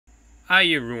Hi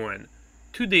everyone,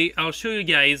 today I'll show you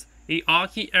guys a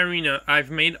hockey arena I've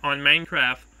made on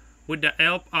Minecraft with the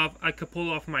help of a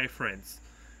couple of my friends.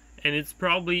 And it's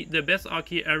probably the best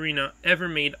hockey arena ever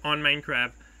made on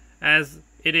Minecraft as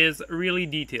it is really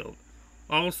detailed.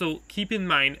 Also, keep in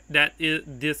mind that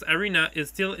this arena is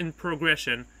still in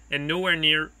progression and nowhere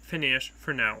near finished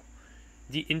for now.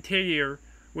 The interior,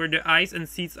 where the ice and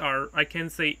seats are, I can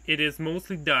say it is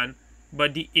mostly done,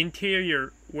 but the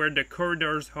interior, where the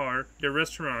corridors are, the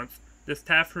restaurants, the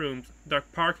staff rooms, the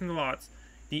parking lots,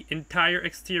 the entire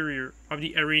exterior of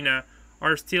the arena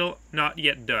are still not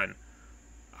yet done.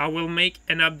 I will make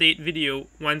an update video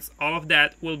once all of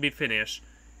that will be finished.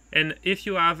 And if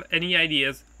you have any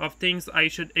ideas of things I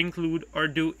should include or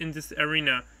do in this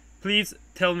arena, please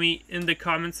tell me in the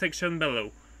comment section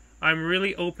below. I'm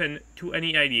really open to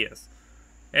any ideas.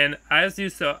 And as you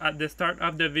saw at the start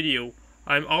of the video,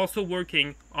 I'm also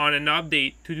working on an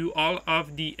update to do all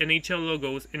of the NHL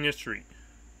logos in history.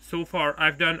 So far,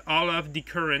 I've done all of the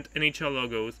current NHL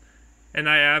logos, and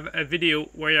I have a video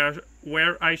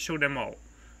where I show them all.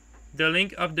 The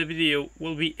link of the video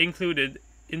will be included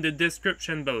in the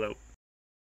description below.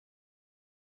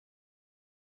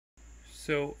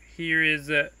 So here is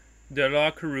the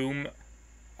locker room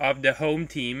of the home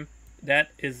team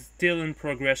that is still in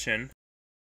progression.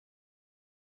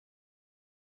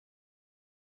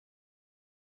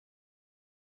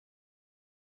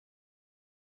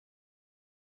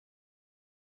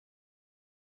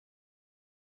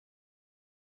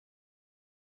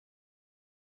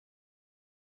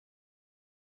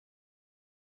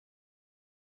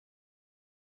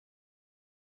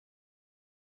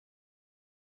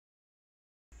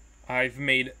 I've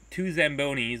made 2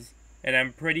 Zambonis and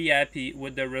I'm pretty happy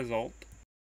with the result.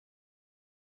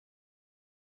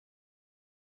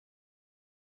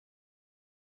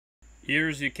 Here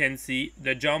you can see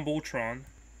the Jumbotron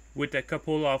with a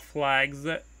couple of flags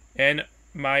and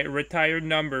my retired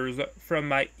numbers from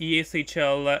my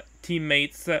ESHL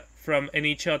teammates from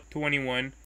NHL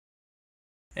 21.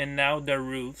 And now the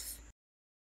roofs.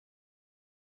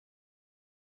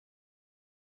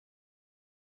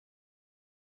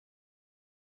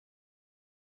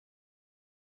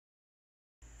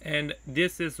 And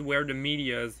this is where the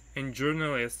medias and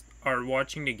journalists are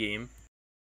watching the game.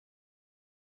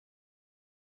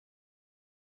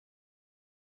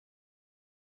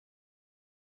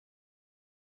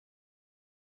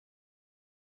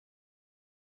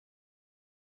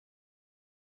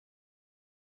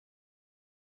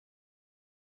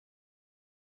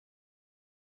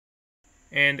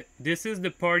 And this is the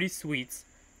party suites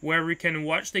where you can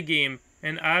watch the game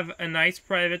and have a nice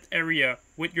private area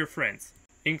with your friends,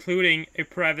 including a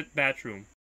private bathroom.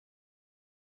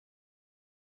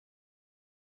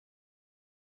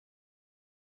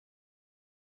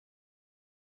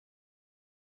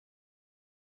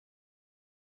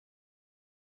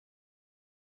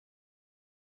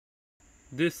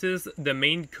 This is the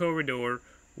main corridor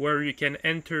where you can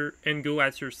enter and go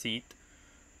at your seat.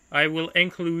 I will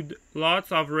include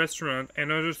lots of restaurant and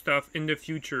other stuff in the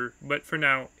future, but for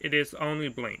now it is only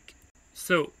blank.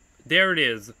 So there it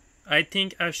is. I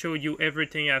think I showed you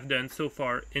everything I've done so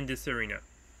far in this arena.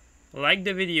 Like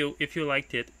the video if you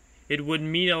liked it. It would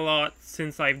mean a lot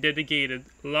since I've dedicated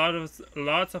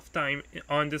lots of time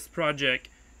on this project,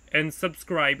 and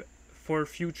subscribe for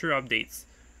future updates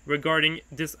regarding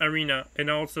this arena and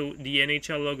also the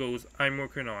NHL logos I'm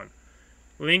working on.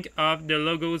 Link of the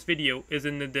logos video is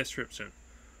in the description.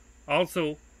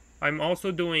 Also, I'm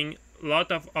also doing a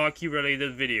lot of hockey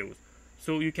related videos,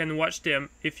 so you can watch them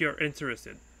if you're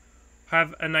interested.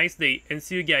 Have a nice day and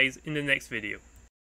see you guys in the next video.